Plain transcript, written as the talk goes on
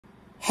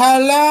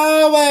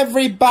Hello,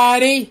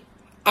 everybody.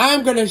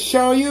 I'm going to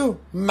show you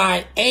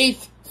my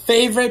 8th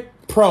favorite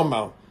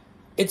promo.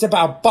 It's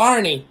about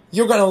Barney.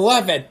 You're going to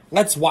love it.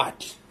 Let's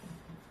watch.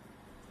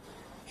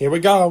 Here we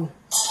go.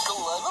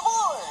 Climb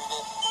aboard.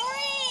 3,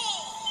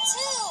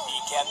 2.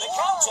 Begin the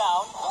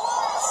countdown.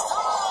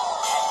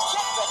 And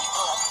get ready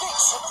for a big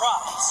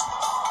surprise.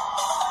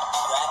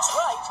 That's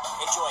right.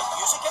 Enjoy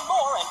music and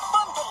more and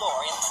fun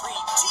galore in 3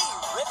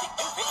 terrific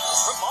new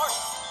videos from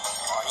Barney.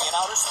 Barney in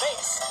outer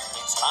space.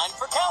 It's time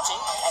for counting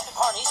and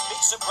Barney's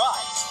big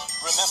surprise.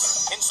 Remember,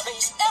 in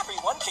space,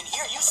 everyone can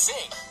hear you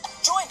sing.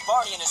 Join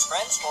Barney and his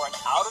friends for an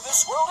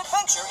out-of-this-world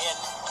adventure in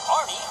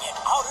Barney in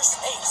Outer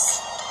Space.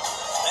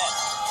 Then,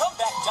 come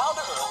back down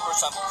to Earth for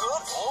some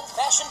good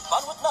old-fashioned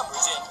fun with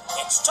numbers in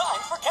It's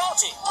Time for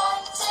Counting.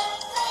 1,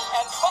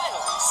 2, 3. And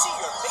finally, see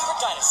your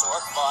favorite dinosaur,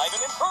 live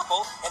and in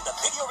purple, in the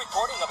video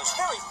recording of his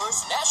very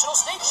first national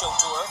stage show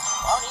tour,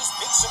 Barney's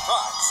Big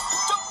Surprise.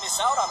 Don't miss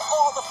out on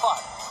all the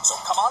fun. So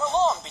come on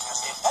along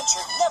because the adventure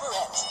never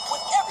ends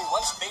with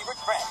everyone's favorite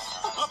friend.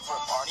 Look for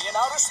Barney in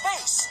Outer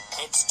Space.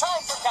 It's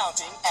Time for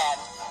Counting and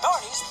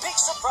Barney's Big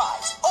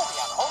Surprise, only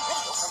on home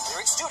video from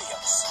Lyric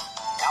Studios.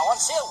 Now on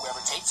sale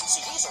wherever tapes and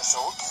CDs are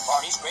sold.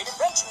 Barney's Great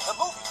Adventure, the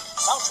movie.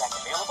 Soundtrack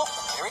available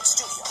from Lyric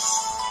Studios.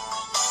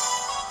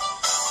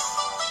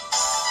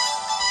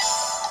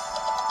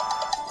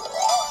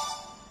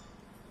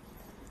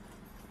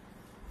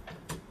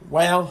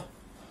 Well,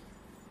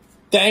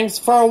 thanks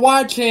for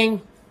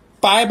watching.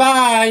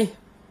 Bye-bye.